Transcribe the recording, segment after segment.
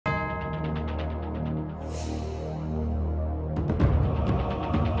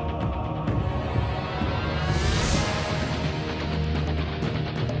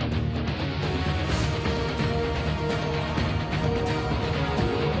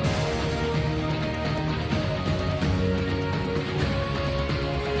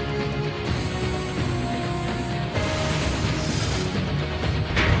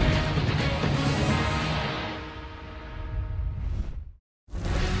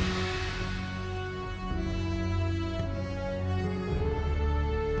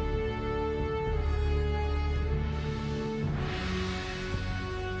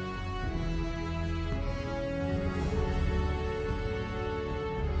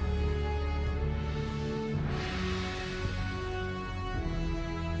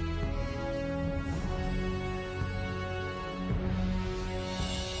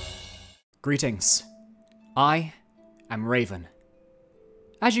Greetings. I am Raven.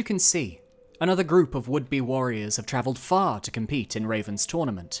 As you can see, another group of would-be warriors have travelled far to compete in Raven's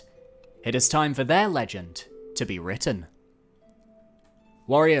tournament. It is time for their legend to be written.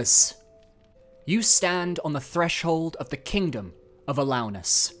 Warriors, you stand on the threshold of the kingdom of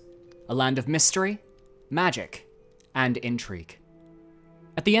Alaunus, a land of mystery, magic, and intrigue.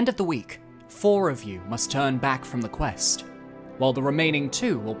 At the end of the week, 4 of you must turn back from the quest, while the remaining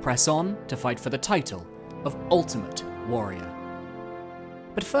 2 will press on to fight for the title of Ultimate Warrior.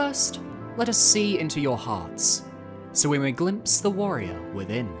 But first, let us see into your hearts, so we may glimpse the warrior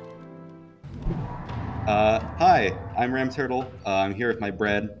within. Hi, I'm Ram Turtle. I'm here with my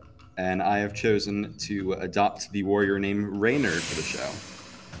bread, and I have chosen to adopt the warrior name Raynor for the show.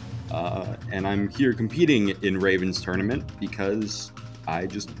 And I'm here competing in Raven's tournament because I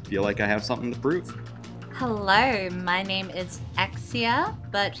just feel like I have something to prove. Hello, my name is Exia,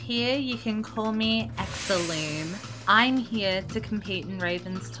 but here you can call me Exaloom. I'm here to compete in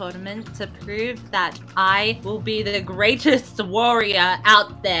Raven's tournament to prove that I will be the greatest warrior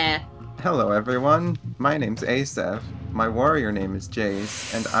out there. Hello everyone, my name's Asev, my warrior name is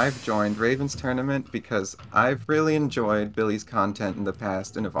Jace, and I've joined Raven's tournament because I've really enjoyed Billy's content in the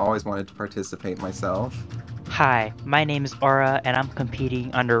past and have always wanted to participate myself. Hi, my name is Aura and I'm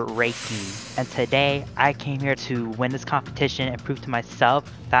competing under Reiki, and today I came here to win this competition and prove to myself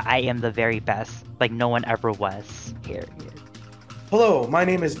that I am the very best, like no one ever was. Here. Hello, my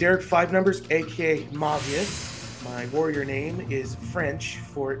name is Derek Five Numbers, aka Mavius. My warrior name is French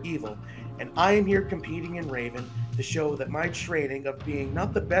for evil, and I am here competing in Raven to show that my training of being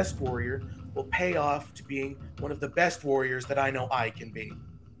not the best warrior will pay off to being one of the best warriors that I know I can be.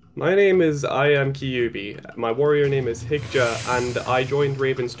 My name is I am Kyubi. My warrior name is Higja, and I joined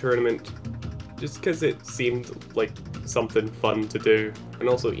Raven's tournament just because it seemed like something fun to do, and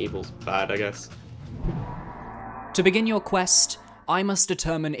also evil's bad, I guess. To begin your quest, I must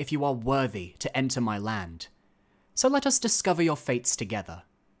determine if you are worthy to enter my land. So let us discover your fates together.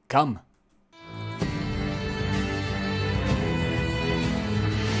 Come.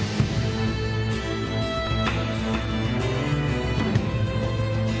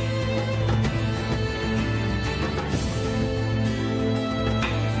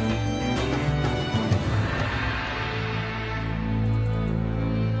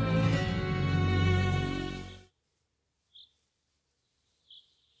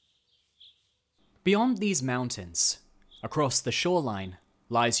 Beyond these mountains, across the shoreline,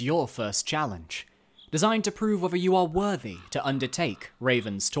 lies your first challenge, designed to prove whether you are worthy to undertake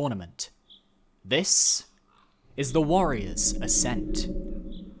Raven's tournament. This is the Warrior's Ascent.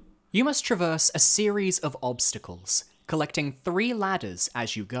 You must traverse a series of obstacles, collecting 3 ladders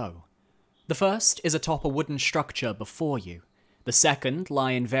as you go. The first is atop a wooden structure before you. The second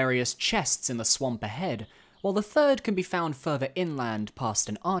lie in various chests in the swamp ahead, while the third can be found further inland past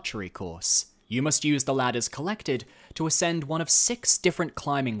an archery course. You must use the ladders collected to ascend one of 6 different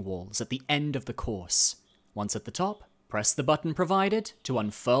climbing walls at the end of the course. Once at the top, press the button provided to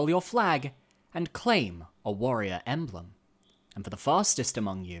unfurl your flag and claim a warrior emblem. And for the fastest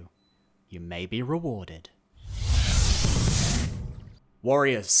among you, you may be rewarded.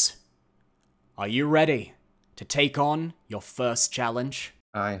 Warriors, are you ready to take on your first challenge?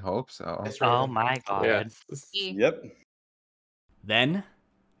 I hope so. Oh my god. Yes. Yep. Then,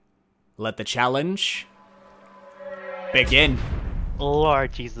 let the challenge begin.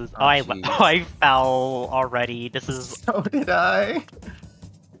 Lord Jesus. Oh, I fell already. This is... So did I.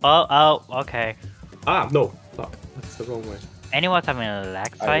 Oh, okay. Ah, no. Fuck. That's the wrong way. Anyone's having a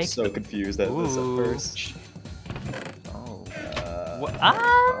lag spike? I was so confused at this at Ooh. first. Oh.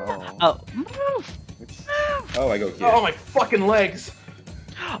 Oh, move! Oh, I go here. Oh, my fucking legs!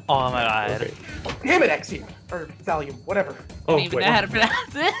 Oh my god. Okay. Damn it, Exia! Or Valium, whatever. Oh, I don't even know how to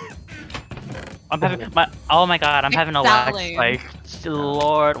pronounce it. I'm having oh my god, I'm having a lag Stallion. spike.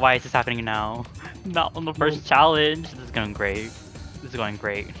 Lord, why is this happening now? Not on the first challenge. This is going great. This is going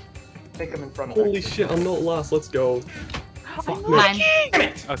great. Take them in front of Holy Exia. shit, I'm not last. Let's go. Fine. Damn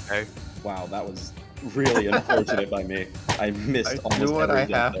it! Okay. Wow, that was really unfortunate by me. I missed I almost do what every I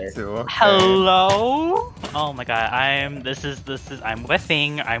jump have there. to. Okay. Hello? Oh my god, this is, I'm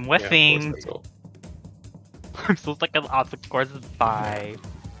whiffing. Yeah, of course, let's go. I'm so stuck in the obstacle course. Bye.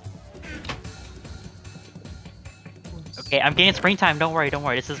 Okay, I'm getting springtime. Don't worry.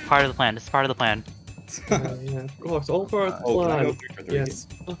 This is part of the plan. Yeah. Oh, it's all part of the Oh, can I go plan. 3 for 3? Yes.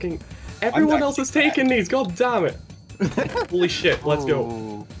 Fucking everyone else is taking these. God damn it. Holy shit. Let's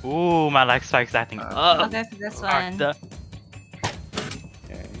go. Ooh, my lag spike's acting I'll up. go for this one. Okay.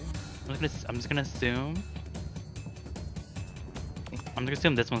 I'm just gonna assume. I'm just gonna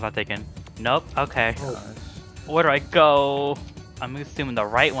assume this one's not taken. Nope. Okay. Oh. Gosh. Where do I go? I'm assuming the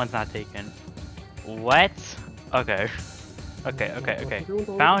right one's not taken. What? Okay. Okay.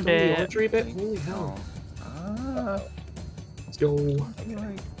 Found it. Archery bit? Holy hell. Let's go.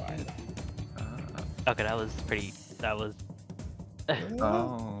 Okay, that was pretty. That was.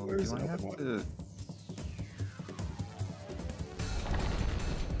 Oh, Where's do I the have other one? to?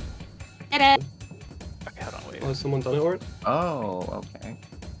 Did it. Okay, hold on, wait. Oh, has someone done it already? Oh, okay.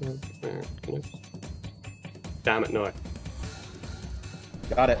 Damn it, no.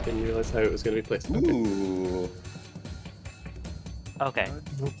 Got it. Didn't realize how it was going to be placed. Ooh. Okay.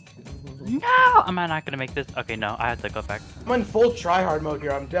 No! Am I not gonna make this? Okay, no, I have to go back. I'm in full tryhard mode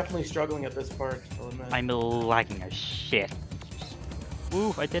here. I'm definitely struggling at this part. I'll admit. I'm lagging as shit.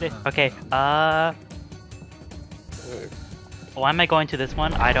 Ooh, I did it. Okay, why am I going to this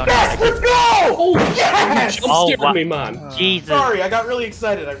one? I don't Yes, know. let's go! Oh, yes! Oh, Scared wow. me, man. Jesus. Sorry, I got really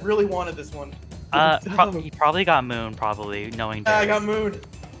excited. I really wanted this one. He probably got Moon, probably, knowing Yeah, I Derek. got mooned.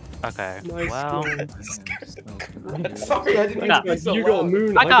 Okay, Nice well... one. Sorry, I didn't mean to be so You got loud.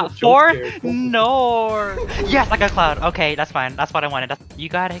 moon. I got jump 4? scared. No! Yes, I got Cloud. Okay, that's fine. That's what I wanted. You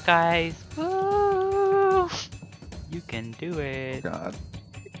got it, guys. Woo! You can do it. God.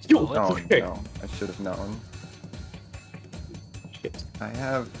 Yo, Oh okay. no, I should have known. Shit. I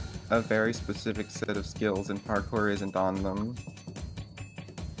have a very specific set of skills and parkour isn't on them.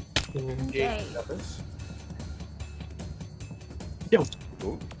 Yeah, got this. Yo,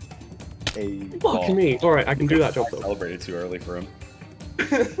 Ooh. A fuck ball. me. Alright, I can do that jump I though. celebrated too early for him.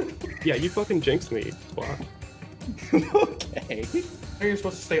 Yeah, you fucking jinxed me. Twat. Okay. You're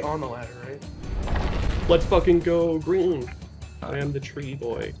supposed to stay on the ladder, right? Let's fucking go green. I am the tree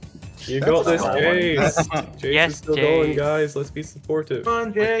boy. You That's got this, not one. Jace. Jace Yes, is still going, Jace. guys. Let's be supportive. Come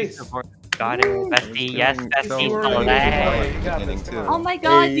on, Jace. Got it, bestie. Yes, Doing bestie. so well. Select. You got this, Beginning come too. on. Oh my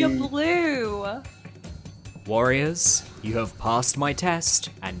god, Hey. you're blue! Warriors, you have passed my test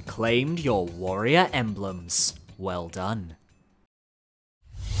and claimed your warrior emblems. Well done.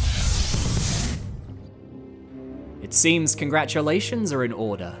 It seems congratulations are in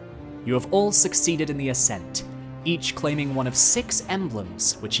order. You have all succeeded in the ascent, each claiming one of 6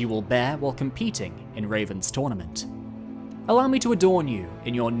 emblems which you will bear while competing in Raven's tournament. Allow me to adorn you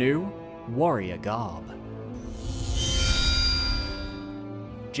in your new warrior garb.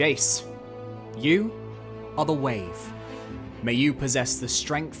 Jace, you are the wave. May you possess the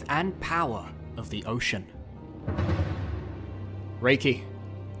strength and power of the ocean. Reiki,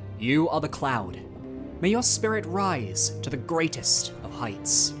 you are the cloud. May your spirit rise to the greatest of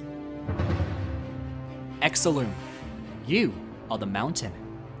heights. Exaloom, you are the mountain.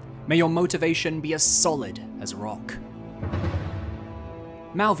 May your motivation be as solid as rock.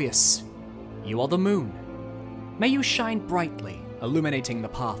 Malvius, you are the moon. May you shine brightly, illuminating the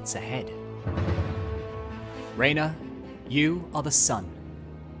paths ahead. Reyna, you are the sun.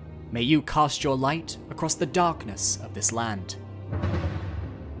 May you cast your light across the darkness of this land.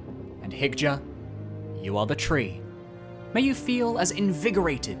 And Higja, you are the tree. May you feel as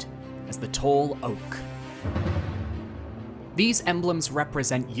invigorated as the tall oak. These emblems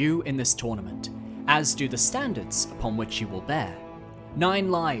represent you in this tournament, as do the standards upon which you will bear. 9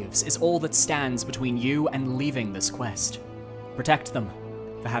 lives is all that stands between you and leaving this quest. Protect them,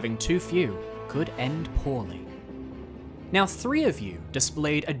 for having too few could end poorly. Now 3 of you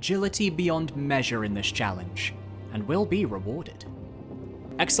displayed agility beyond measure in this challenge, and will be rewarded.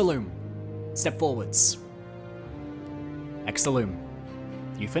 Exaloom, step forwards. Exaloom,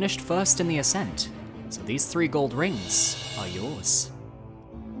 you finished first in the ascent, so these 3 gold rings are yours.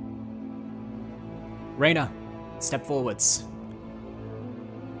 Reyna, step forwards.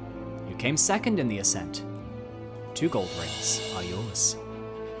 You came second in the ascent. 2 gold rings are yours.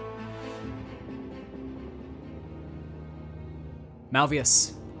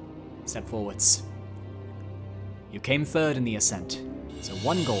 Malvius, step forwards. You came third in the ascent, so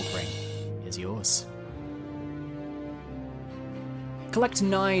 1 gold ring is yours. Collect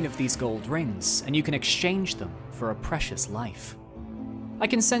 9 of these gold rings, and you can exchange them for a precious life. I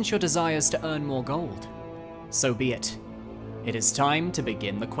can sense your desires to earn more gold. So be it. It is time to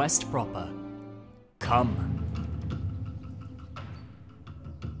begin the quest proper. Come.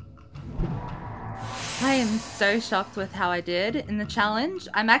 I am so shocked with how I did in the challenge.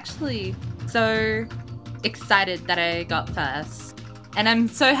 I'm actually so excited that I got first. And I'm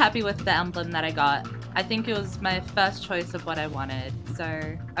so happy with the emblem that I got. I think it was my first choice of what I wanted.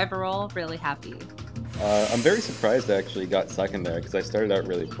 So overall, really happy. I'm very surprised I actually got second there because I started out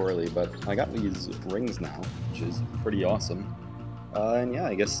really poorly, but I got these rings now, which is pretty awesome. And yeah,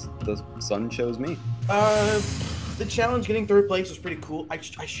 I guess the sun chose me. The challenge getting third place was pretty cool. I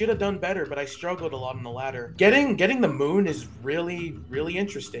should have done better, but I struggled a lot on the ladder. Getting the moon is really, really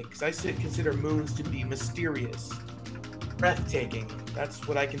interesting because I consider moons to be mysterious, breathtaking. That's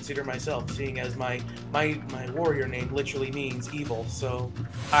what I consider myself, seeing as my warrior name literally means evil. So,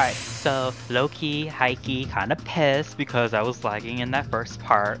 Alright, so low-key, high-key, kind of pissed because I was lagging in that first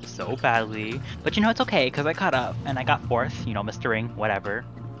part so badly. But you know, it's okay because I caught up and I got fourth, you know, Mr. Ring, whatever.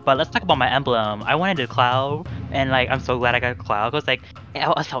 But let's talk about my emblem. I wanted a cloud, and like I'm so glad I got a cloud because like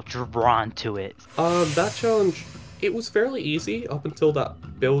I felt drawn to it. That challenge, it was fairly easy up until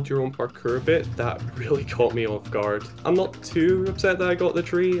that build your own parkour bit. That really caught me off guard. I'm not too upset that I got the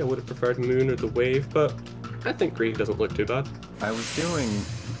tree. I would have preferred moon or the wave, but I think green doesn't look too bad. I was doing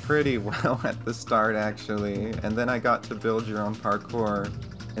pretty well at the start, actually, and then I got to build your own parkour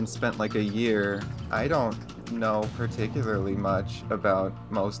and spent like a year. I don't know particularly much about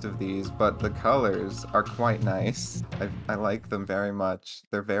most of these, but the colors are quite nice. I like them very much.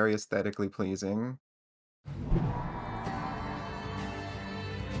 They're very aesthetically pleasing.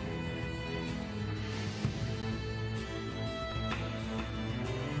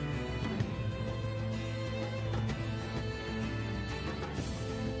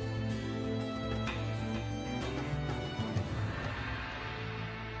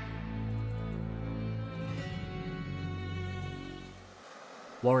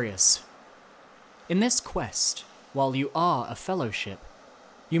 Warriors, in this quest, while you are a fellowship,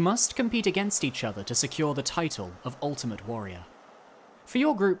 you must compete against each other to secure the title of Ultimate Warrior. For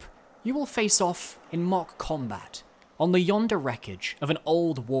your group, you will face off in mock combat on the yonder wreckage of an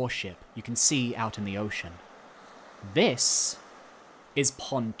old warship you can see out in the ocean. This is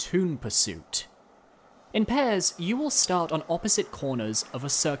Pontoon Pursuit. In pairs, you will start on opposite corners of a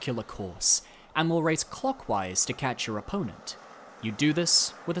circular course and will race clockwise to catch your opponent. You do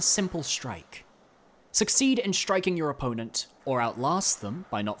this with a simple strike. Succeed in striking your opponent, or outlast them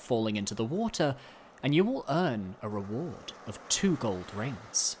by not falling into the water, and you will earn a reward of 2 gold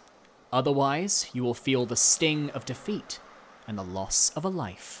rings. Otherwise, you will feel the sting of defeat and the loss of a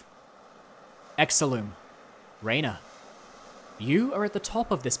life. Exalum, Raina, you are at the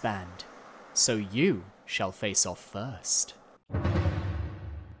top of this band, so you shall face off first.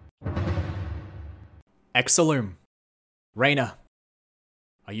 Exalum, Raina,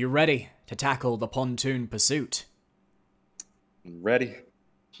 are you ready to tackle the Pontoon Pursuit? Ready?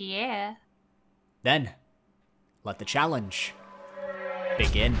 Yeah. Then, let the challenge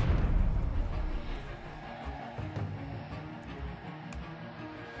begin.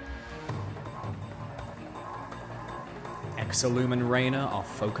 Exalum and Raina are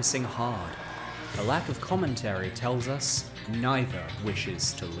focusing hard. The lack of commentary tells us neither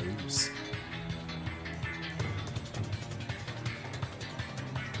wishes to lose.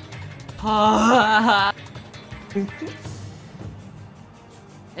 Is Alright,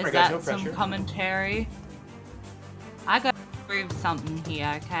 guys, that no some pressure. commentary? I gotta prove something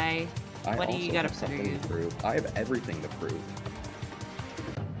here, okay? I What do also you gotta have something prove? to prove. I have everything to prove.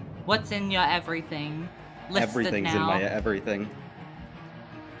 What's in your everything? List Everything's it in now. my everything.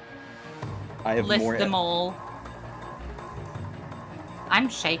 I have List more. them all. I'm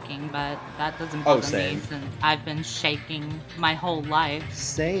shaking, but that doesn't Oh, bother me same. since I've been shaking my whole life.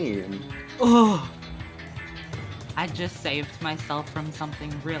 Same. Ugh. I just saved myself from something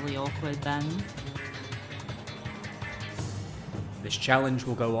really awkward then. This challenge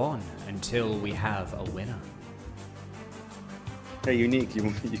will go on until we have a winner. Hey, Unique, you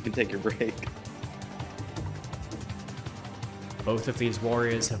can take your break. Both of these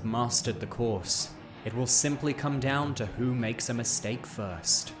warriors have mastered the course. It will simply come down to who makes a mistake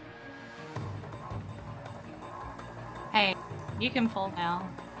first. Hey, you can fall now.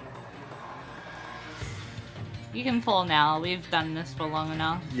 You can fall now. We've done this for long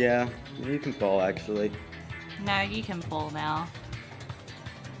enough. Yeah, you can fall actually. No, you can fall now.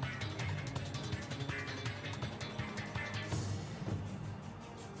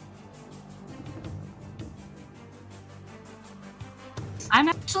 I'm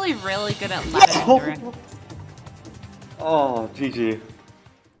actually really good at ladder endurance. Oh, GG.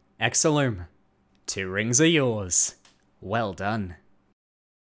 Exalum, 2 rings are yours. Well done.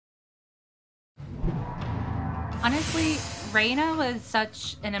 Honestly, Reina was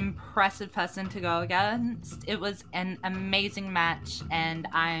such an impressive person to go against. It was an amazing match, and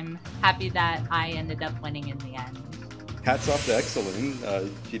I'm happy that I ended up winning in the end. Hats off to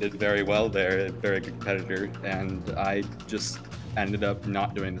Exalum. She did very well there, a very good competitor, and I just ended up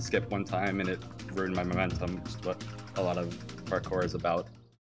not doing the skip one time, and it ruined my momentum, which is what a lot of parkour is about.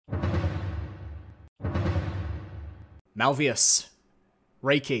 Malvius,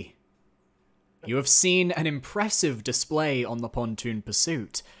 Reiki, You have seen an impressive display on the pontoon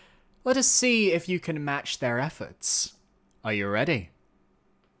pursuit. Let us see if you can match their efforts. Are you ready?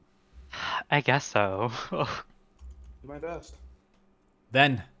 I guess so. Do my best.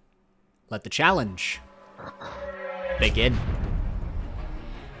 Then, let the challenge begin.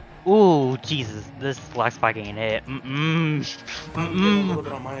 Ooh, Jesus, this black spike ain't it. I'm getting a little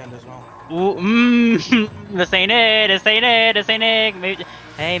bit on my end as well. Ooh, this ain't it, this ain't it, this ain't it. Maybe,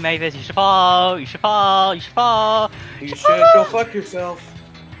 hey, Mavis, you should fall, you should fall, you should fall. You should go fuck yourself.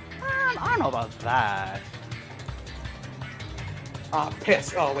 I don't know about that. Ah,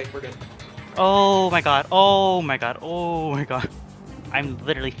 piss. Oh, wait, we're good. Oh my god, oh my god, oh my god. I'm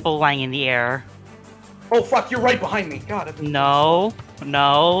literally flying in the air. Oh, fuck, you're right behind me. God, I've been... No,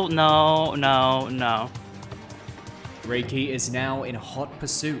 no, no, no, no. Reiki is now in hot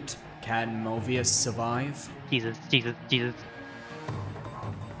pursuit. Can Movius survive? Jesus, Jesus, Jesus.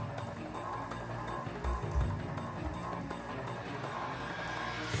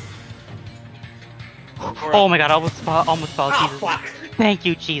 Oh my god, I almost fell, Ah, Jesus. fuck. Thank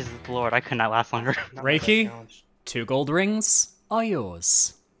you, Jesus Lord, I could not last longer. Not my best Reiki, challenge. 2 gold rings are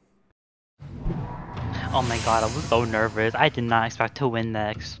yours. Oh my god, I was so nervous. I did not expect to win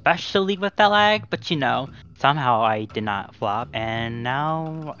that, especially with that lag, but you know, somehow I did not flop, and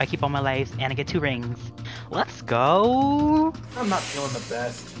now I keep all my lives and I get 2 rings. Let's go! I'm not feeling the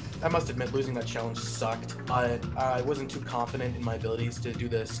best. I must admit, losing that challenge sucked. I wasn't too confident in my abilities to do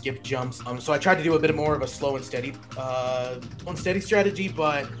the skip jumps. So I tried to do a bit more of a slow and steady strategy,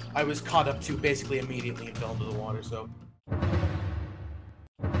 but I was caught up to basically immediately and fell into the water, so...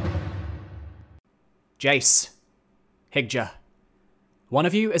 Jace, Higja, one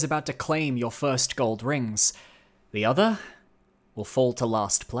of you is about to claim your first gold rings. The other will fall to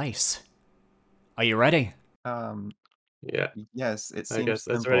last place. Are you ready? Yeah. Yes, it I seems guess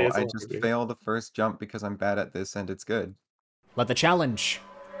that's simple. ready as I I'll just be. fail the first jump because I'm bad at this, and it's good. Let the challenge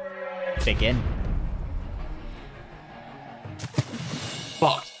begin.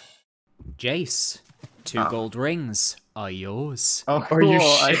 Fuck. Jace, 2 gold rings are yours. Oh, Are cool. you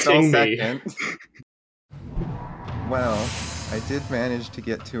I fell shitting me? second. Well, I did manage to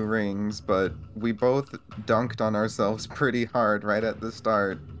get 2 rings, but we both dunked on ourselves pretty hard right at the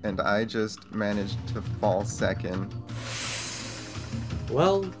start, and I just managed to fall second.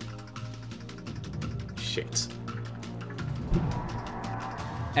 Well... Shit.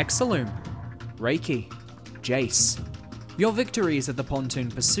 Exaloom, Reiki, Jace, your victories at the pontoon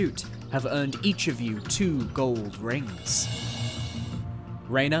pursuit have earned each of you 2 gold rings.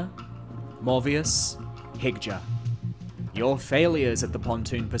 Reyna, Morvius, Higja, your failures at the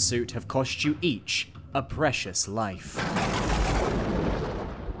pontoon pursuit have cost you each a precious life.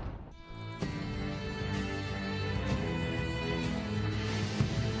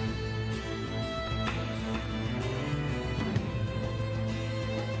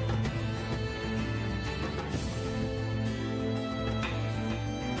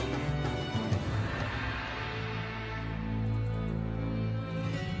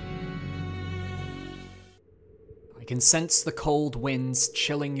 I can sense the cold winds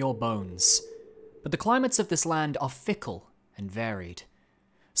chilling your bones, but the climates of this land are fickle and varied.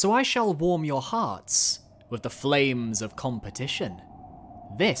 So I shall warm your hearts with the flames of competition.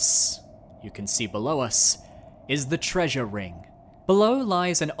 This, you can see below us, is the Treasure Ring. Below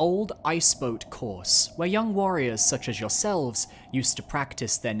lies an old iceboat course where young warriors such as yourselves used to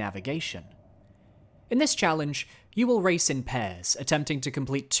practice their navigation. In this challenge, you will race in pairs, attempting to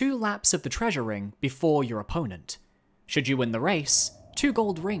complete 2 laps of the Treasure Ring before your opponent. Should you win the race, 2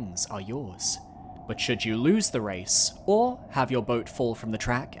 gold rings are yours. But should you lose the race, or have your boat fall from the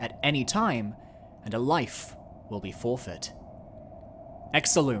track at any time, and a life will be forfeit.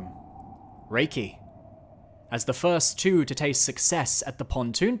 Exaloom, Reiki, as the first 2 to taste success at the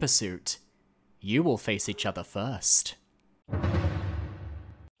pontoon pursuit, you will face each other first.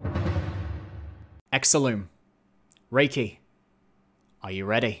 Exaloom, Reiki, are you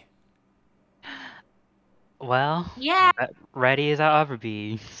ready? Well, Yeah. ready as I'll ever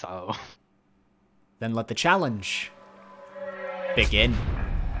be, so... Then let the challenge begin.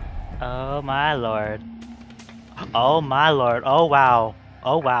 Oh my lord. Oh my lord. Oh wow.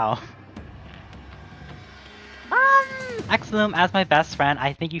 Oh wow. Exaloom, as my best friend,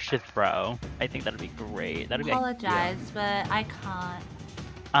 I think you should throw. I think that'd be great. That'd be Apologize, but I can't.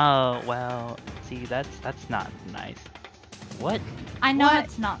 Oh well. See, that's not nice. What? I know What?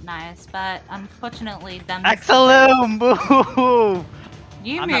 it's not nice, but unfortunately, them. Exaloom! Boo!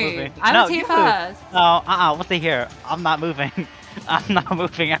 You I'm not move. moving. I No, was here you move. first. No, we'll stay here. I'm not moving. I'm not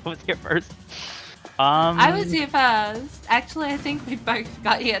moving. I was here first. I was here first. Actually, I think we both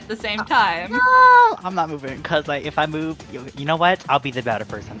got here at the same time. No, I'm not moving because like if I move, you know what? I'll be the better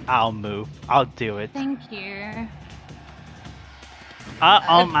person. I'll move. I'll do it. Thank you.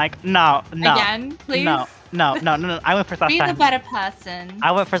 Oh my, no. Again, please. No. I went first last Be time. the better person.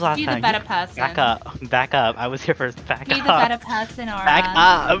 I went first last Be time. the better person. Back up. I was here first. Back Be up. the better person, Aura. Back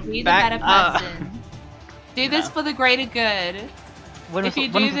up. Be the Back better up. person. Do this for the greater good. What If am I-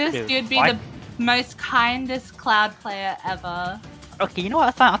 you what am do I supposed to this, you'd be Why- the most kindest cloud player ever. Okay, you know what?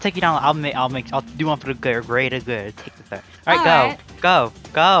 That's fine. I'll take you down. I'll do one for the good, greater good. Take this there. All right, Alright. go.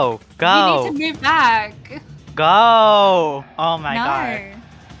 You need to move back. Go. Oh my no. god.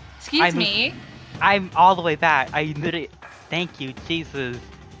 Excuse me. I'm all the way back. I literally. Thank you, Jesus.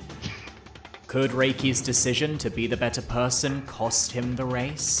 Could Reiki's decision to be the better person cost him the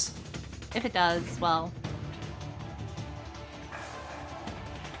race? If it does, well.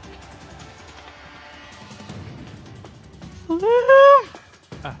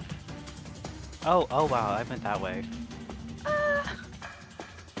 Oh wow, I went that way.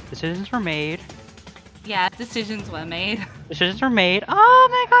 Decisions were made. Yeah, decisions were made. Decisions were made. Oh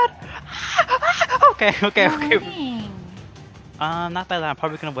my god. Okay. Dang. Not by that. I'm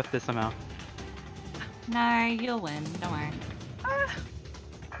probably gonna whip this somehow. No, you'll win. Don't worry.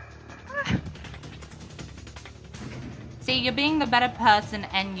 See, you're being the better person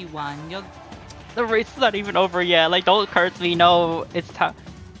and you won. The race is not even over yet. Like, don't curse me. No, it's time.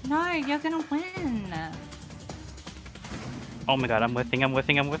 No, you're gonna win. Oh my god, I'm whiffing. You're not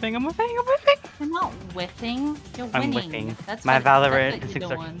whiffing. You're winning. I'm whiffing. That's My what, Valorant that's what instincts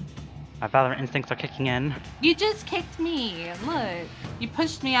you're are. doing. My Valorant instincts are kicking in. You just kicked me. Look, you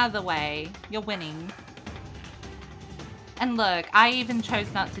pushed me out of the way. You're winning. And look, I even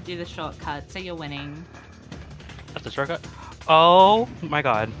chose not to do the shortcut, so you're winning. That's a shortcut. Oh my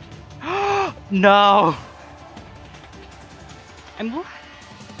god. No. I'm what?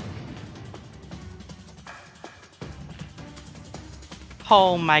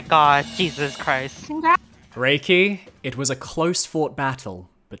 Oh my god, Jesus Christ. Congrats. Reiki, it was a close fought battle,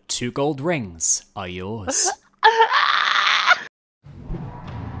 but 2 gold rings are yours.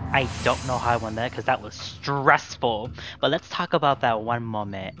 I don't know how I won that because that was stressful. But let's talk about that one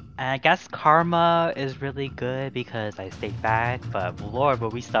moment. And I guess karma is really good because I stayed back, but lord, were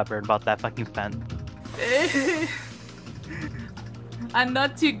we stubborn about that fucking fence. I'm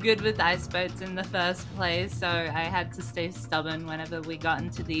not too good with ice boats in the first place, so I had to stay stubborn whenever we got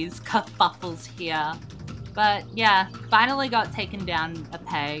into these kerfuffles here. But yeah, finally got taken down a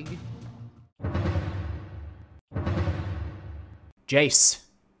peg. Jace,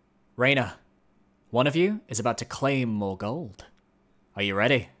 Reyna, one of you is about to claim more gold. Are you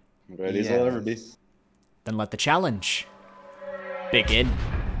ready? Ready as I'll ever be. Then let the challenge begin.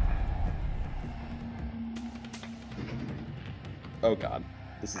 Oh god,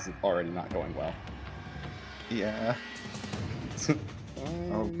 this is already not going well. Yeah.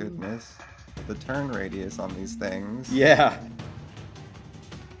 Oh goodness. The turn radius on these things. Yeah.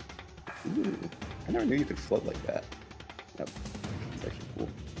 Ooh, I never knew you could float like that. Yep. That's actually cool.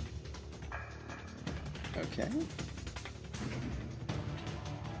 Okay.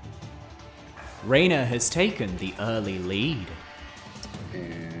 Reyna has taken the early lead.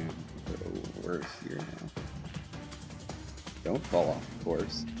 And we're here now. Don't fall off the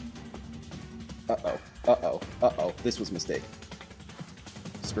course. Uh-oh. This was a mistake.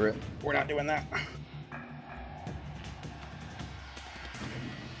 Screw it. We're not doing that.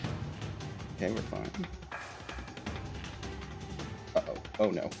 Okay, we're fine. Uh-oh. Oh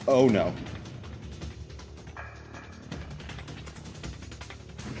no. Oh no.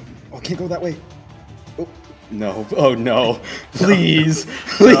 Oh, I can't go that way. Oh, no. Oh no. Please.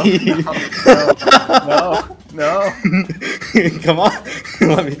 Please. No. Come on.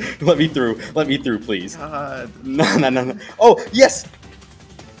 Let me through. Let me through, please. God. No. Oh, yes.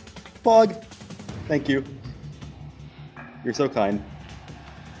 Fog. Thank you. You're so kind.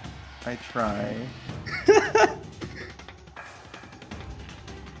 I try. Here's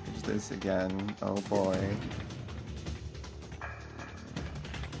this again. Oh boy.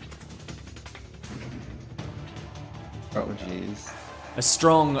 Oh jeez. A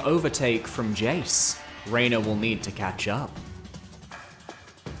strong overtake from Jace. Reyna will need to catch up.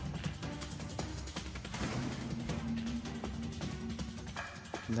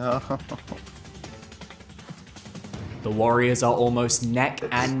 No. The Warriors are almost neck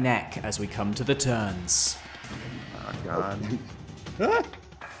and neck as we come to the turns. Oh god. Ah!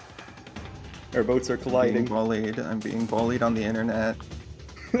 Our boats are Being colliding. bullied. I'm being bullied on the internet.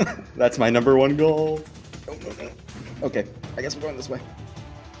 That's my #1 goal. Oh, no. Okay, I guess we're going this way.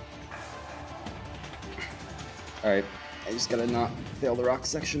 Alright, I just gotta not fail the rock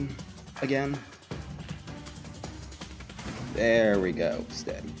section again. There we go.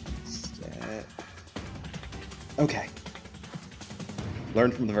 Steady. Set. Okay.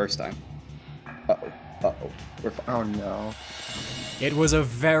 Learn from the first time. Uh-oh. Uh-oh. We're fine. Oh no. It was a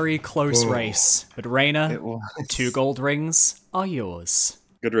very close Whoa. race, but Raina, It was. 2 gold rings are yours.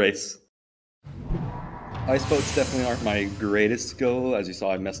 Good race. Ice boats definitely aren't my greatest skill. As you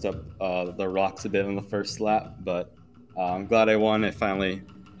saw, I messed up the rocks a bit on the first lap, but I'm glad I won. I finally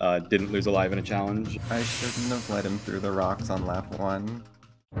didn't lose alive in a challenge. I shouldn't have let him through the rocks on lap 1.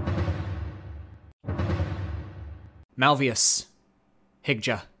 Malvius,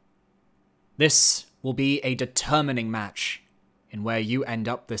 Higja, this will be a determining match in where you end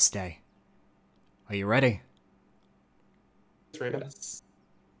up this day. Are you ready? Yes.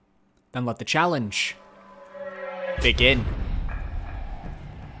 Then let the challenge begin.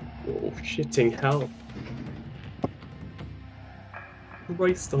 Oh, shitting hell.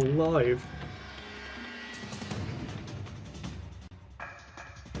 Christ alive.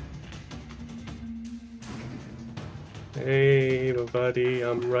 Hey, my buddy,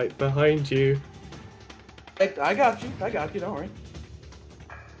 I'm right behind you. I got you. I got you. Don't worry.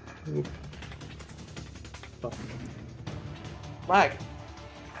 Ooh. Fuck. Lag.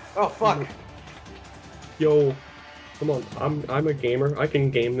 Oh fuck. Yo, come on, I'm a gamer. I can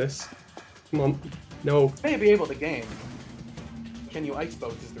game this. Come on. No. May be able to game. Can you ice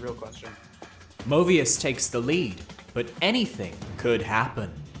boats is the real question. Movius takes the lead, but anything could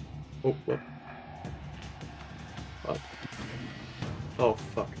happen. Oh, what? Fuck. Oh,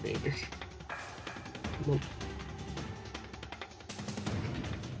 fuck me. Come on.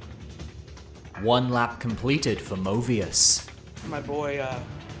 1 lap completed for Movius. My boy,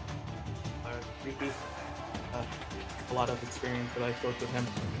 Ricky, a lot of experience that I spoke with him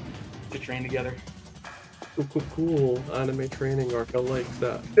to train together. Cool. Anime training arc, I like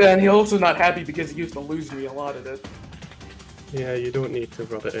that. And he also not happy because he used to lose me a lot of it. Yeah, you don't need to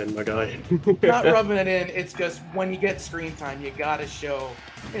rub it in, my guy. Not rubbing it in, it's just when you get screen time, you gotta show,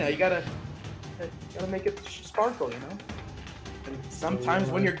 you gotta make it sparkle, And sometimes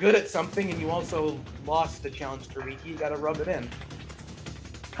when you're good at something and you also lost the challenge to Riki, you gotta rub it in.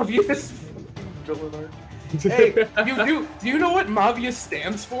 Have you this villain art? Hey, do you know what Mavius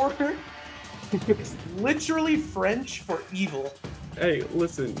stands for? It's literally French for evil. Hey,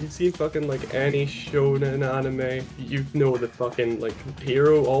 listen, you see fucking like any shonen anime, you know the fucking like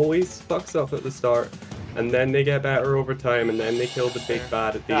hero always fucks up at the start, and then they get better over time, and then they kill the big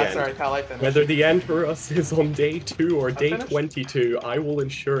bad at the end. Sorry, pal, I finished. Whether the end for us is on day 2 or day finished? 22, I will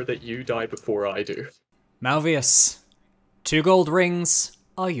ensure that you die before I do. Malvius, 2 gold rings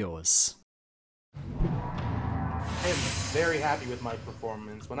are yours. I am very happy with my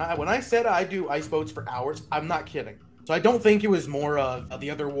performance. When I said I do ice boats for hours, I'm not kidding. So I don't think it was more of the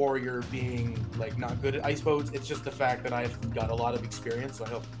other warrior being like not good at ice boats. It's just the fact that I've got a lot of experience. So I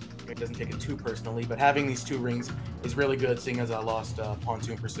hope it doesn't take it too personally. But having these 2 rings is really good, seeing as I lost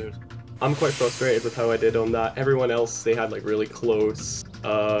Pontoon Pursuit. I'm quite frustrated with how I did on that. Everyone else, they had like really close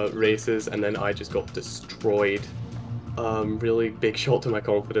races, and then I just got destroyed. Really big shot to my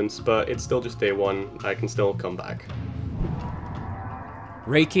confidence, but it's still just day 1. I can still come back.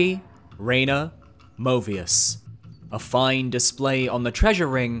 Reiki, Raina, Movius. A fine display on the treasure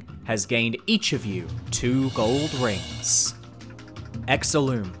ring has gained each of you 2 gold rings.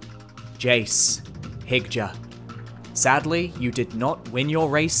 Exaloom, Jace, Higja. Sadly, you did not win your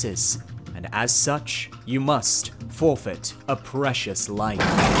races, and as such, you must forfeit a precious life.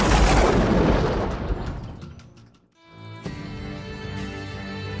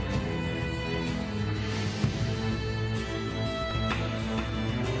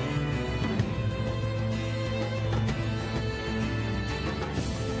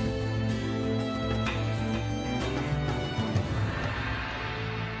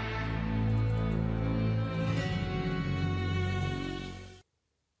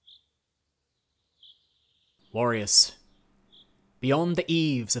 Warriors, beyond the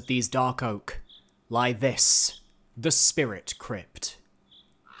eaves of these dark oak lie this, the Spirit Crypt.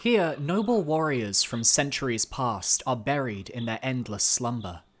 Here, noble warriors from centuries past are buried in their endless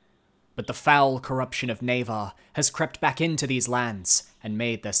slumber. But the foul corruption of Navar has crept back into these lands and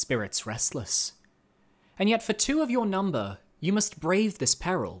made their spirits restless. And yet for 2 of your number, you must brave this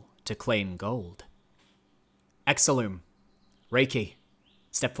peril to claim gold. Exaloom, Reiki,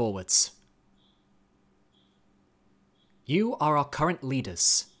 step forwards. You are our current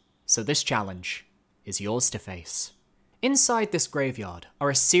leaders, so this challenge is yours to face. Inside this graveyard are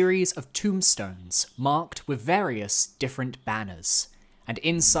a series of tombstones marked with various different banners, and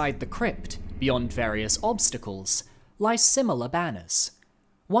inside the crypt beyond various obstacles, lie similar banners.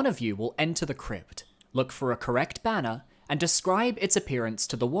 One of you will enter the crypt, look for a correct banner, and describe its appearance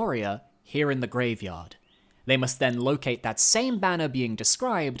to the warrior here in the graveyard. They must then locate that same banner being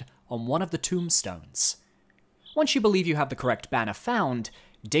described on one of the tombstones. Once you believe you have the correct banner found,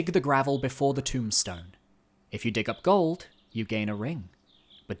 dig the gravel before the tombstone. If you dig up gold, you gain a ring.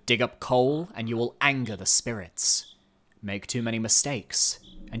 But dig up coal and you will anger the spirits. Make too many mistakes,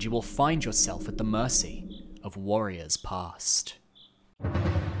 and you will find yourself at the mercy of warriors past.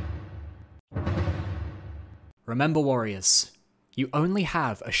 Remember, warriors, you only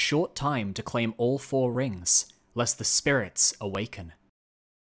have a short time to claim all 4 rings, lest the spirits awaken.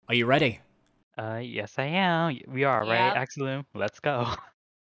 Are you ready? Yes I am. We are, right, Yep. Axelum? Let's go.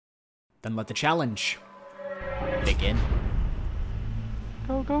 Then let the challenge begin.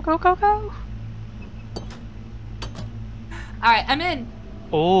 Go, go, go, go, go! Alright, I'm in.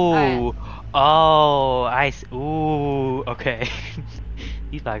 Ooh. Oh, ooh, okay.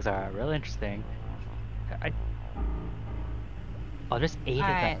 These bags are real interesting. Oh, there's 8 of them.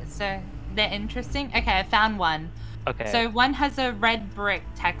 Alright, so they're interesting. Okay, I found one. Okay. So one has a red brick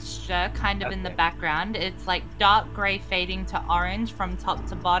texture kind of in the Okay. background. It's like dark grey fading to orange from top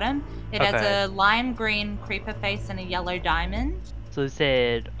to bottom. It has Okay. a lime green creeper face and a yellow diamond. So it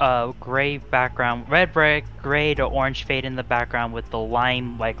said gray background, red brick, gray to orange fade in the background with the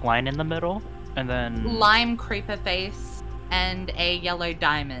lime line in the middle, and then Lime creeper face and a yellow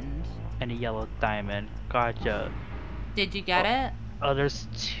diamond. and a yellow diamond. Gotcha. Did you get it? Oh, there's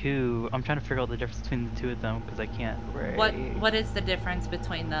 2. I'm trying to figure out the difference between the 2 of them because I can't. What is the difference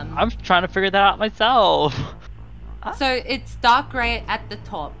between them? I'm trying to figure that out myself. So it's dark grey at the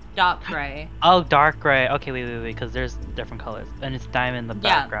top. Dark grey. Oh, dark gray. Okay, wait, because there's different colors, and it's diamond in the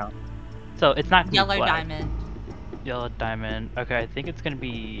Yeah. background. So it's not gonna be Yellow black. diamond. Yellow diamond. Okay, I think it's gonna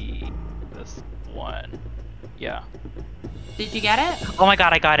be this one. Yeah. Did you get it? Oh my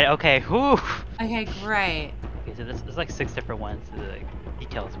god, I got it. Okay. Whew. Okay, great. Okay, so there's like 6 different ones. So the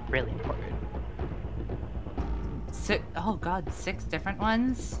detail is really important. Oh god, 6 different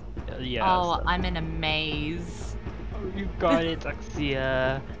ones? Yeah. Oh, so- I'm in a maze. Oh, you got it,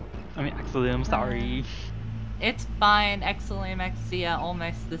 Axia. I mean, Axelum, sorry. It's fine. Exilium Exia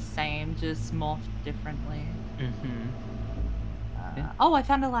almost the same, just morphed differently. Mm-hmm. Oh, I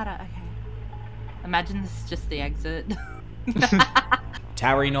found a ladder. Okay. Imagine this is just the exit.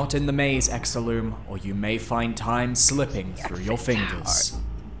 Tarry not in the maze, Exaloom, or you may find time slipping through your fingers.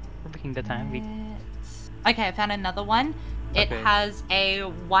 We're making the time. Okay, I found another one. It Okay. has a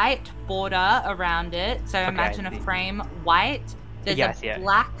white border around it. So Okay, imagine I a see. frame white. There's Yeah, I a see it.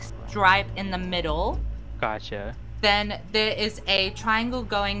 black stripe in the middle. Gotcha. Then there is a triangle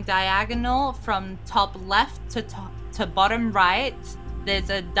going diagonal from top left to bottom right. There's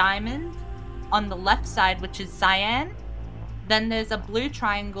a diamond on the left side, which is cyan. Then there's a blue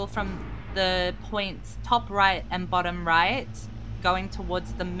triangle from the points top right and bottom right, going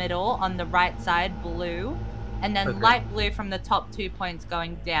towards the middle on the right side, blue. And then Okay. light blue from the top 2 points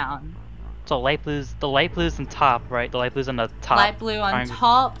going down. So the light blue's on top, right? The light blue's on the top. Light blue on triangle.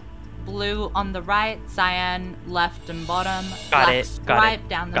 top, blue on the right, cyan left and bottom, Got black it, stripe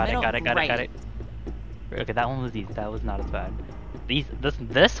down the got middle. it. Great. Okay, that one was easy. That was not as bad.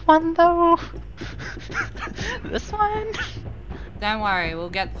 This one though. This one. Don't worry, we'll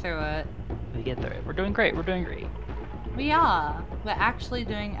get through it. We get through it. We're doing great. We're doing great. We are. We're actually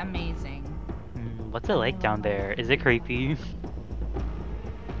doing amazing. What's it like down there? Is it creepy?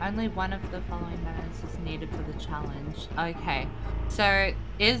 Only one of the following banners is needed for the challenge. Okay. So,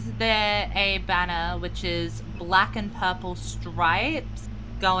 is there a banner which is black and purple stripes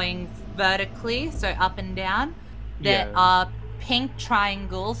going vertically, so up and down? There Yeah. are pink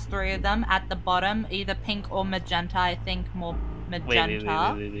triangles, 3 of them, at the bottom, either pink or magenta. I think more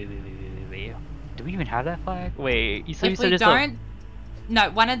magenta. Wait. Do we even have that flag? Wait, you said If we it's don't,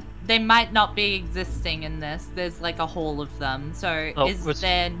 no, they might not be existing in this. There's like a hall of them. So Oh, is which-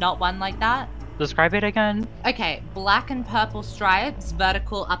 there not one like that? Describe it again. Okay, black and purple stripes,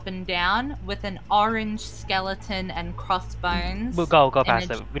 vertical up and down, with an orange skeleton and crossbones. We'll go past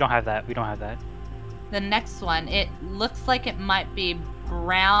image. it. We don't have that. The next one, it looks like it might be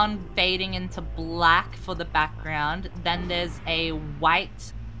brown fading into black for the background. Then there's a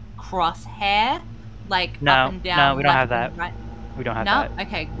white crosshair, like No, up and down. no, we don't have left and that. right. We don't have No? that.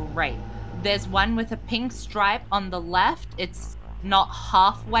 Okay, great. There's one with a pink stripe on the left. It's not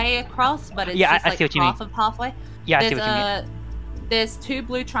halfway across, but it's Yeah, just I like see what you mean. half of halfway. Yeah, I see There's what you mean. There's 2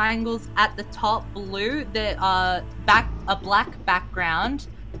 blue triangles at the top, blue. There are a black background.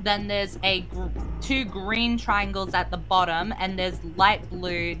 Then there's two green triangles at the bottom, and there's light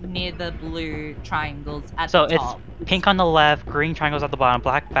blue near the blue triangles at So the top. it's pink on the left, green triangles at the bottom,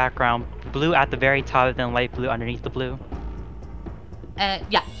 black background, blue at the very top, then light blue underneath the blue.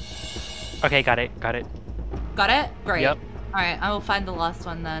 Yeah. Okay, got it. Got it? Great. Yep. Alright, I will find the last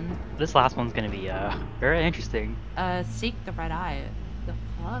one then. This last one's gonna be very interesting. Seek the red eye. The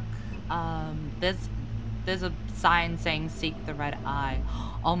fuck? There's a sign saying seek the red eye.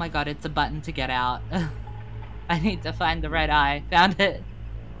 Oh my god, it's a button to get out. I need to find the red eye. Found it.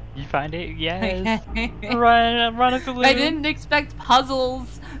 You find it? Yes. Okay. Run up the blue. I didn't expect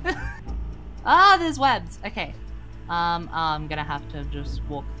puzzles. Ah, there's webs. Okay. I'm gonna have to just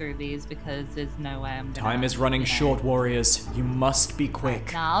walk through these because there's no way I'm gonna... Time is running short, warriors. You must be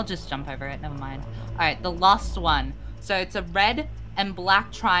quick. Nah, I'll just jump over it. Never mind. Alright, the last one. So it's a red and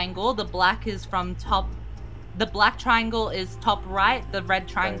black triangle. The black is from top... The black triangle is top right. The red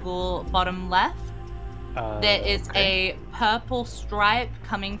triangle bottom left. There is a purple stripe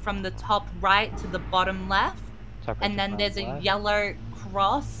coming from the top right to the bottom left. And then there's a yellow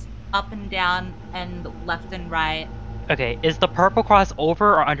cross up and down and left and right. Okay, is the purple cross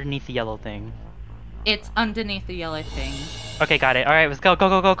over or underneath the yellow thing? It's underneath the yellow thing. Okay, got it. Alright, let's go,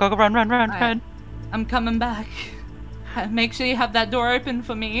 run, run. I'm coming back. Make sure you have that door open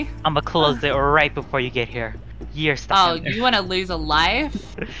for me. I'm gonna close it right before you get here. You're stuck in there. You want to lose a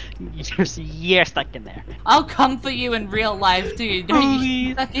life? You're stuck in there. I'll come for you in real life, dude. Don't you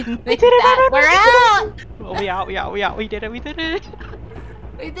Please. fucking think that. We're out! Oh, we out. We did it. We did it!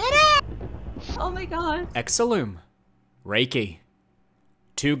 Oh my god. Exaloom. Reiki.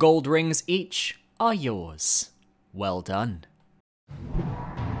 2 gold rings each are yours. Well done.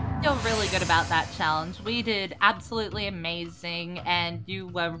 I feel really good about that challenge. We did absolutely amazing, and you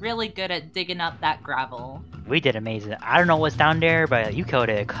were really good at digging up that gravel. We did amazing. I don't know what's down there, but you killed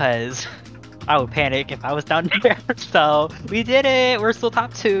it, cause I would panic if I was down there. So we did it. We're still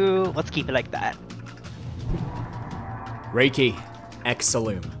top 2. Let's keep it like that. Reiki.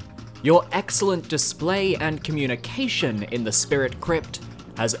 Exaloom. Your excellent display and communication in the Spirit Crypt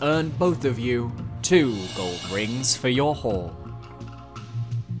has earned both of you 2 gold rings for your haul.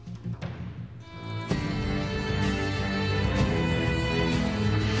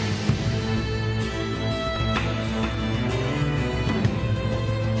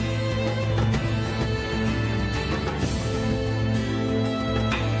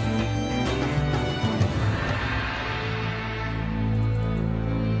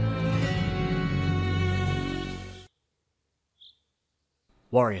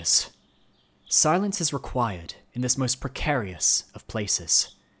 Warriors, silence is required in this most precarious of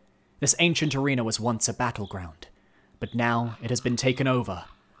places. This ancient arena was once a battleground, but now it has been taken over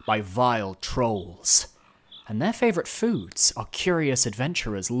by vile trolls, and their favorite foods are curious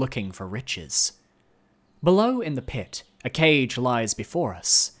adventurers looking for riches. Below in the pit, a cage lies before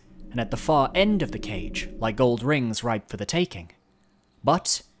us, and at the far end of the cage lie gold rings ripe for the taking.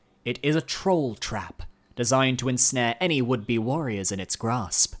 But it is a troll trap, designed to ensnare any would-be warriors in its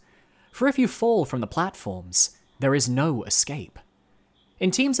grasp. For if you fall from the platforms, there is no escape.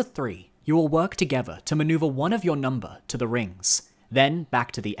 In teams of 3, you will work together to maneuver one of your number to the rings, then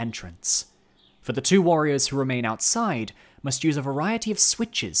back to the entrance. For the 2 warriors who remain outside, must use a variety of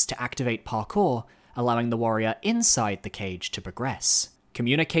switches to activate parkour, allowing the warrior inside the cage to progress.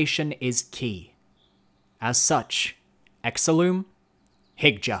 Communication is key. As such, Exaloom,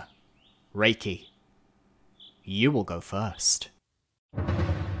 Higja, Reiki. You will go first.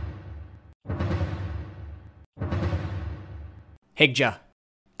 Higja,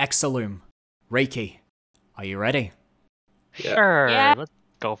 Exaloom, Reiki. Are you ready? Yeah. Sure, Yeah. let's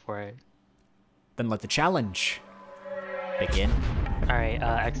go for it. Then let the challenge begin. Alright,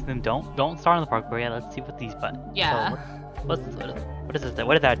 Exaloom, don't start on the parkour yet. Let's see what these buttons. Yeah. So what is this?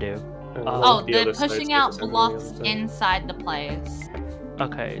 What did that do? Oh, The they're other side's pushing out assembly on blocks the side. inside the place.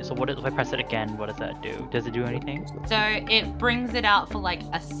 Okay, so if I press it again, what does that do? Does it do anything? So it brings it out for like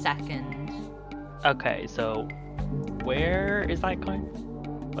a second. Okay, so where is that going?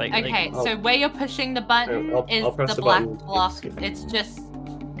 Okay, so where you're pushing the button I'll is press the the black button. block. It's just...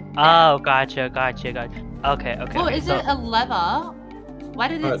 Oh, gotcha. Okay. Oh, is it a lever? Why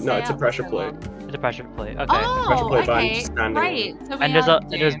did it say No, it's a out pressure so plate. long? It's a pressure plate. Okay. Pressure Oh, plate button okay, standing. right. So we And are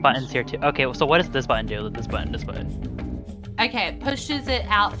there's doomed. buttons here too. Okay, so what does this button do? This button. Okay, it pushes it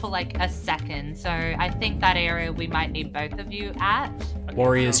out for like a second. So I think that area we might need both of you at.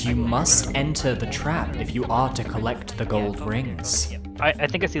 Warriors, you must enter the trap if you are to collect the gold rings. Yep. I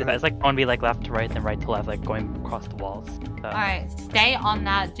think I see that. It's like going to be like left to right, then right to left, like going across the walls. Alright, stay on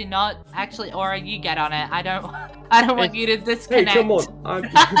that. Do not actually, Aura, you get on it. I don't want you to disconnect. Hey, come on.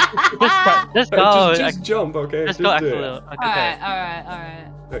 Just go. Just jump, okay? Just go. do it. Alright.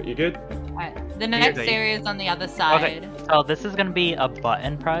 You good? Alright. The next area is on the other side. Okay, so this is gonna be a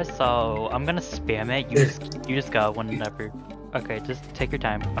button press, so I'm gonna spam it. You just go whenever. Okay, just take your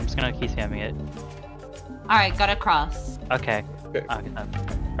time. I'm just gonna keep spamming it. Alright, got across. Okay. Okay.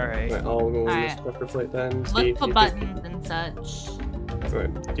 Alright. Right, I'll go on this Alright. pressure plate then. Look for buttons and such.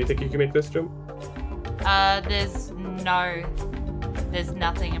 Alright, do you think you can make this jump? There's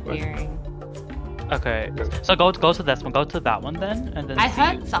nothing appearing. Okay. So go to this one. Go to that one then, and then. I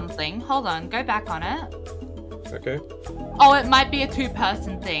heard something. Hold on, go back on it. Okay. Oh, it might be a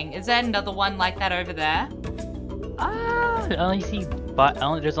two-person thing. Is there another one like that over there? I only see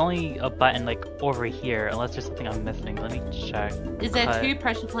there's only a button like over here, unless there's something I'm missing. Let me check. Is there two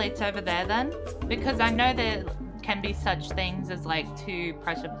pressure plates over there then? Because I know there can be such things as like two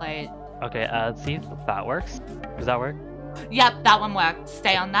pressure plate. Okay, let's see if that works. Does that work? Yep, that one worked.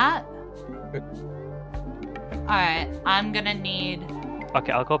 Stay on that. Alright, I'm gonna need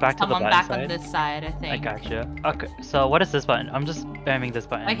Okay, I'll go back to the someone button back side. on this side, I think. I gotcha. Okay, so what is this button? I'm just spamming this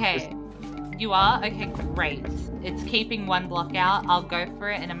button. Okay, you are? Okay, great. It's keeping one block out. I'll go for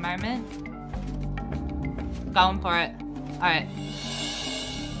it in a moment. Going for it. Alright.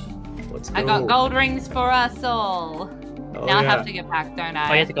 Let's go. I got gold rings for us all. Oh, Now I yeah. have to get back, don't I?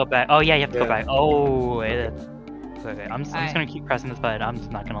 Oh, you have to go back. Oh, yeah, you have to go Yeah. back. Oh, wait. Okay, I'm just Alright. gonna keep pressing this button. I'm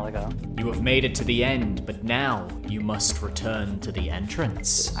just not gonna let go. You have made it to the end, but now you must return to the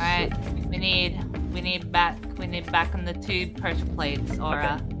entrance. Alright, we need back on the two pressure plates,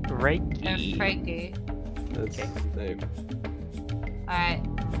 Aura. Reiki. Freaky. That's right. Alright.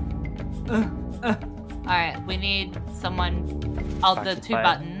 Alright, we need someone. Oh, the Pressure two plate.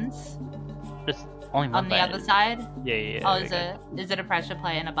 buttons Just only one on the button. other side. Yeah. Oh, okay. is it a pressure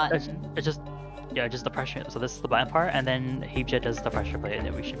plate and a button? It's just the pressure. So this is the button part, and then Heebja does the pressure plate, and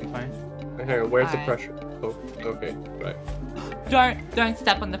then we should be fine. Hang on, where's the Alright. pressure? Oh, okay, right. Don't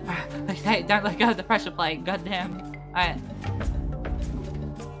step on the okay, don't let go of the pressure plate. Goddamn. Alright.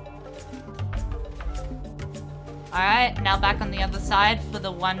 Alright, now back on the other side for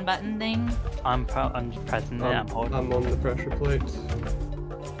the one button thing. I'm pressing it. I'm holding. I'm on the pressure plate.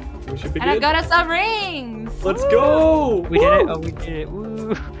 We should be And I good. got us some rings! Let's go! We did it. Oh, we did it.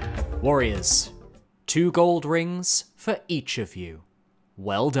 Woo! Warriors, 2 gold rings for each of you.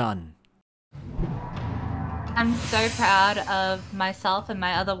 Well done. I'm so proud of myself and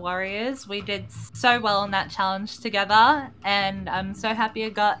my other warriors. We did so well in that challenge together, and I'm so happy I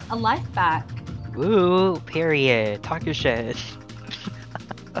got a life back. Woo! Period. Talk your shit.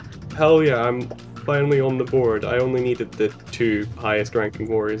 Hell yeah, I'm finally on the board. I only needed the 2 highest ranking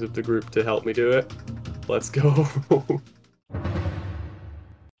warriors of the group to help me do it. Let's go.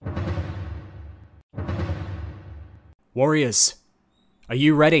 Warriors, are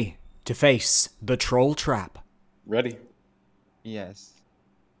you ready to face the troll trap? Ready? Yes.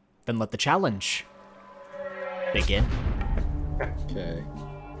 Then let the challenge begin. Okay.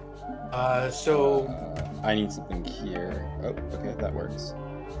 So I need something here. Oh, okay, that works.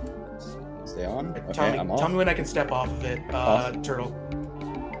 Stay on. tell Okay, me, I'm off. tell me when I can step off of it, Off. Turtle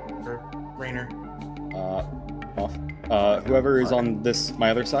or Rainer. Off. Whoever is on this, my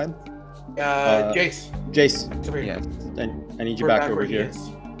other side. Jace. Jace, It's over here. Yes. I need you We're back over where he here. is.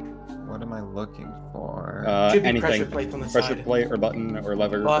 What am I looking for? Should be Anything. pressure plates on the Pressure side. plate or button or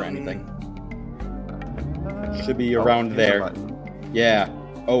lever or Button. anything. Should be around here's a there. button. Yeah.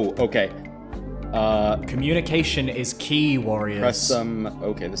 Oh, okay. Communication is key, warriors. Press them.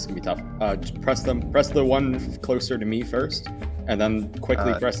 Okay, this is gonna be tough. Just press them. Press the one closer to me first, and then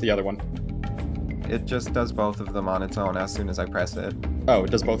quickly press the other one. It just does both of them on its own as soon as I press it. Oh,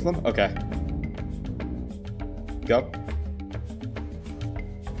 it does both of them? Okay. Go.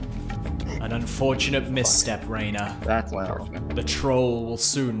 An unfortunate misstep, Raina. That's Wow. unfortunate. The troll will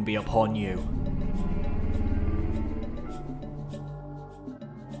soon be upon you.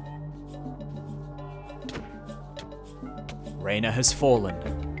 Raina has fallen,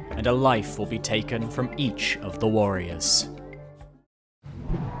 and a life will be taken from each of the warriors.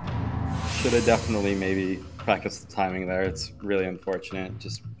 Should have definitely maybe practiced the timing there. It's really unfortunate. It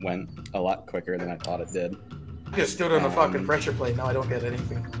just went a lot quicker than I thought it did. I just stood on a fucking pressure plate. Now I don't get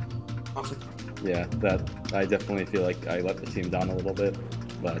anything. Awesome. Yeah, that I definitely feel like I let the team down a little bit,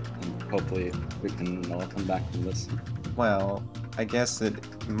 but hopefully we can all come back from this. Well, I guess it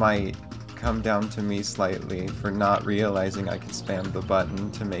might come down to me slightly for not realizing I could spam the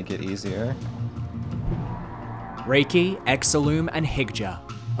button to make it easier. Reiki, Exaloom, and Higja.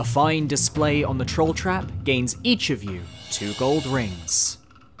 A fine display on the troll trap gains each of you 2 gold rings.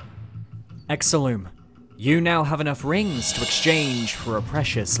 Exaloom, you now have enough rings to exchange for a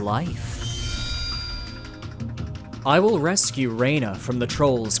precious life. I will rescue Reyna from the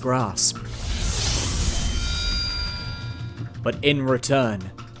troll's grasp. But in return,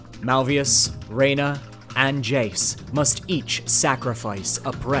 Malvius, Reyna, and Jace must each sacrifice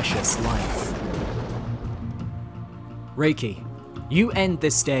a precious life. Reiki, you end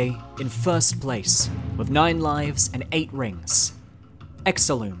this day in first place with 9 lives and 8 rings.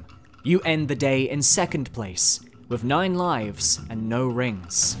 Exaloom, you end the day in second place with 9 lives and no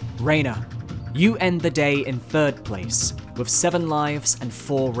rings. Reyna, you end the day in third place with 7 lives and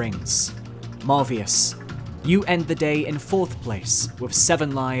 4 rings. Malvius, you end the day in fourth place with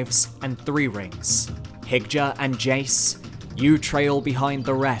 7 lives and 3 rings. Higja and Jace, you trail behind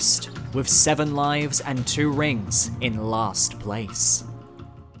the rest with 7 lives and 2 rings in last place.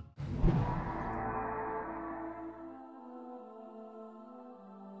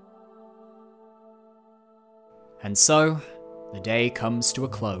 And so, the day comes to a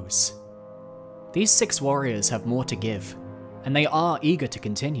close. These 6 warriors have more to give, and they are eager to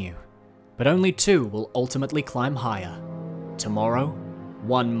continue, but only 2 will ultimately climb higher. Tomorrow,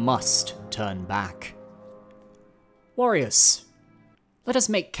 one must turn back. Warriors, let us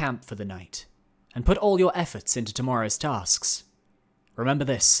make camp for the night, and put all your efforts into tomorrow's tasks. Remember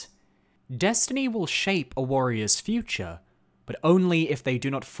this, destiny will shape a warrior's future, but only if they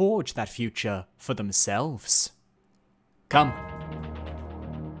do not forge that future for themselves. Come.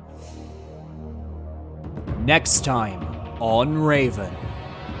 Next time on Raven.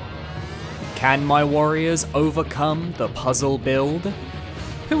 Can my warriors overcome the puzzle build?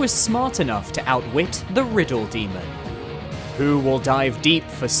 Who is smart enough to outwit the riddle demon? Who will dive deep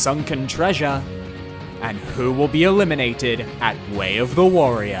for sunken treasure? And who will be eliminated at Way of the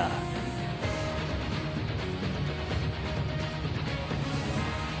Warrior?